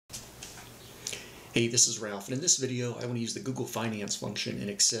Hey, this is Ralph, and in this video I want to use the Google Finance function in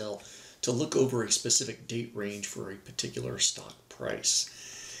Excel to look over a specific date range for a particular stock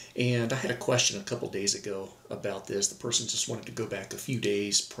price. And I had a question a couple days ago about this. The person just wanted to go back a few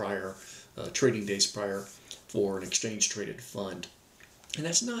days prior, trading days prior, for an exchange-traded fund. And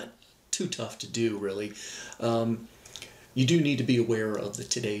that's not too tough to do, really. You do need to be aware of the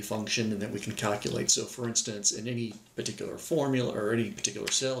today function and that we can calculate. So for instance, in any particular formula or any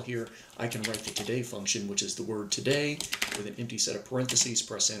particular cell here, I can write the today function, which is the word today with an empty set of parentheses,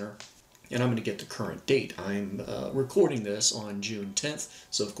 press enter, and I'm going to get the current date. I'm recording this on June 10th,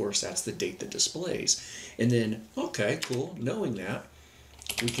 so of course that's the date that displays. And then, okay, cool, knowing that,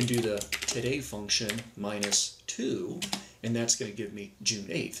 we can do the today function minus 2, and that's going to give me June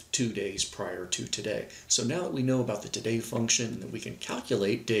 8th, 2 days prior to today. So now that we know about the today function and that we can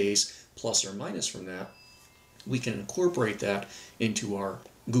calculate days plus or minus from that, we can incorporate that into our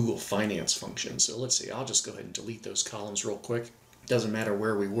Google Finance function. So let's see, I'll just go ahead and delete those columns real quick. Doesn't matter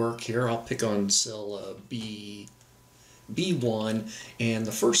where we work here. I'll pick on cell B1, and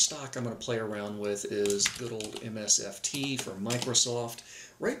the first stock I'm going to play around with is good old MSFT for Microsoft.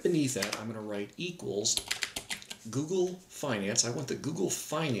 Right beneath that, I'm going to write equals Google Finance. I want the Google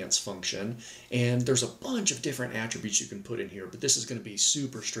Finance function, and there's a bunch of different attributes you can put in here, but this is going to be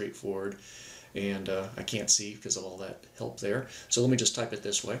super straightforward, and I can't see because of all that help there. So let me just type it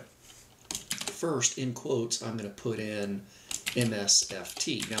this way. First, in quotes, I'm going to put in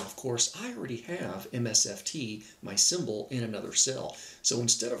MSFT. Now, of course, I already have MSFT, my symbol, in another cell. So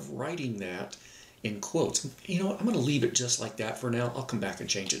instead of writing that in quotes, you know what, I'm going to leave it just like that for now. I'll come back and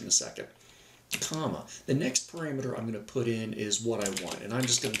change it in a second. Comma. The next parameter I'm going to put in is what I want, and I'm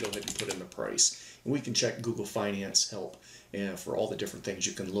just going to go ahead and put in the price. And we can check Google Finance help for all the different things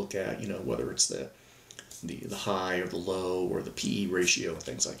you can look at, you know, whether it's the high or the low or the PE ratio and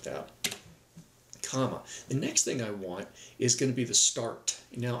things like that. Comma. The next thing I want is going to be the start.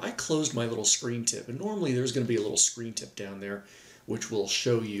 Now, I closed my little screen tip, and normally there's going to be a little screen tip down there which will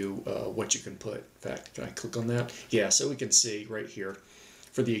show you what you can put. In fact, can I click on that? Yeah, so we can see right here.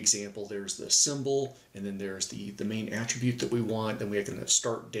 For the example, there's the symbol, and then there's the main attribute that we want. Then we have the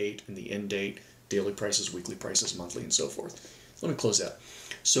start date and the end date, daily prices, weekly prices, monthly, and so forth. Let me close that.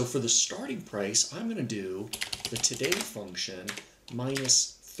 So for the starting price, I'm going to do the today function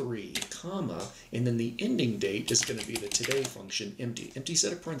minus 3, comma, and then the ending date is going to be the today function empty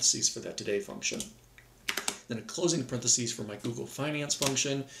set of parentheses for that today function. Then a closing parentheses for my Google Finance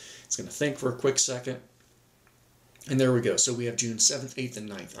function. It's going to think for a quick second. And there we go. So we have June 7th, 8th, and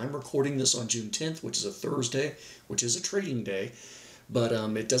 9th. I'm recording this on June 10th, which is a Thursday, which is a trading day. But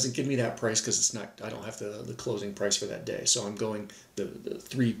it doesn't give me that price because it's not. I don't have the closing price for that day. So I'm going the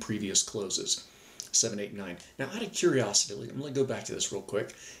 3 previous closes, 7, 8, 9. Now, out of curiosity, I'm going to go back to this real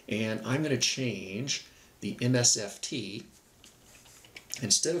quick, and I'm going to change the MSFT.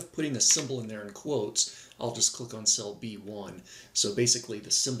 Instead of putting a symbol in there in quotes, I'll just click on cell B1. So basically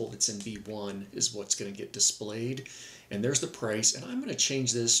the symbol that's in B1 is what's going to get displayed. And there's the price, and I'm going to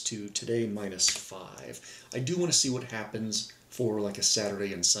change this to today minus 5. I do want to see what happens for like a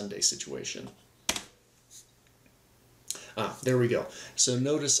Saturday and Sunday situation. There we go. So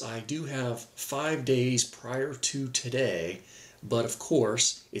notice I do have 5 days prior to today, but of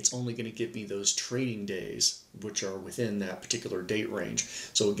course it's only going to give me those trading days which are within that particular date range.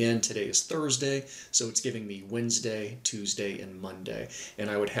 So again, today is Thursday, so it's giving me Wednesday, Tuesday, and Monday. And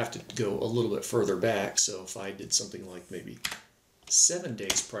I would have to go a little bit further back, so if I did something like maybe 7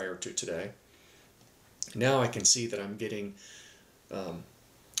 days prior to today, now I can see that I'm getting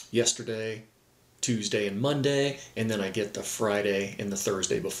yesterday, Tuesday, and Monday, and then I get the Friday and the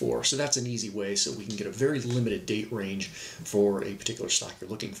Thursday before. So that's an easy way so we can get a very limited date range for a particular stock you're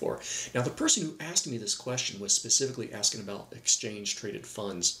looking for. Now, the person who asked me this question was specifically asking about exchange-traded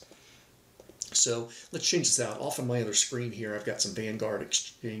funds. So let's change this out. Off on my other screen here, I've got some Vanguard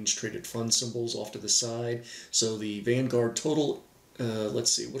exchange-traded fund symbols off to the side. So the Vanguard total,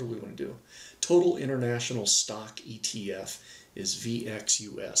 let's see, what do we want to do? Total International Stock ETF is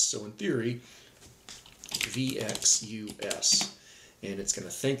VXUS. So in theory, VXUS, and it's going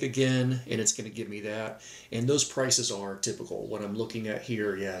to think again, and it's going to give me that, and those prices are typical. What I'm looking at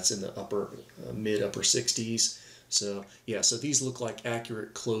here, yeah, it's in the mid-upper 60s. So yeah, so these look like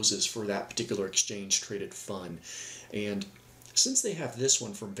accurate closes for that particular exchange-traded fund. And since they have this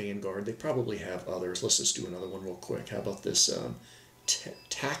one from Vanguard, they probably have others. Let's just do another one real quick. How about this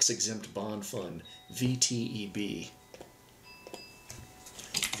tax-exempt bond fund, VTEB.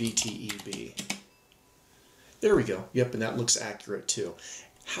 VTEB. There we go. Yep, and that looks accurate too.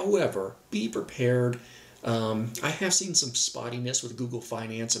 However, be prepared I have seen some spottiness with Google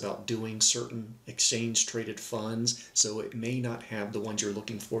Finance about doing certain exchange-traded funds, so it may not have the ones you're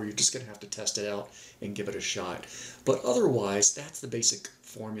looking for. You're just going to have to test it out and give it a shot. But otherwise, that's the basic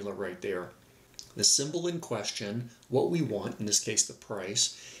formula right there. The symbol in question, what we want, in this case the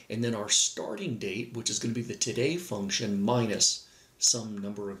price, and then our starting date, which is going to be the today function minus some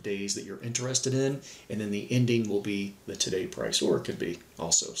number of days that you're interested in, and then the ending will be the today price, or it could be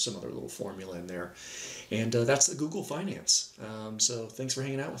also some other little formula in there. And that's the Google Finance. So thanks for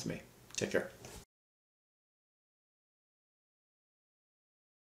hanging out with me. Take care.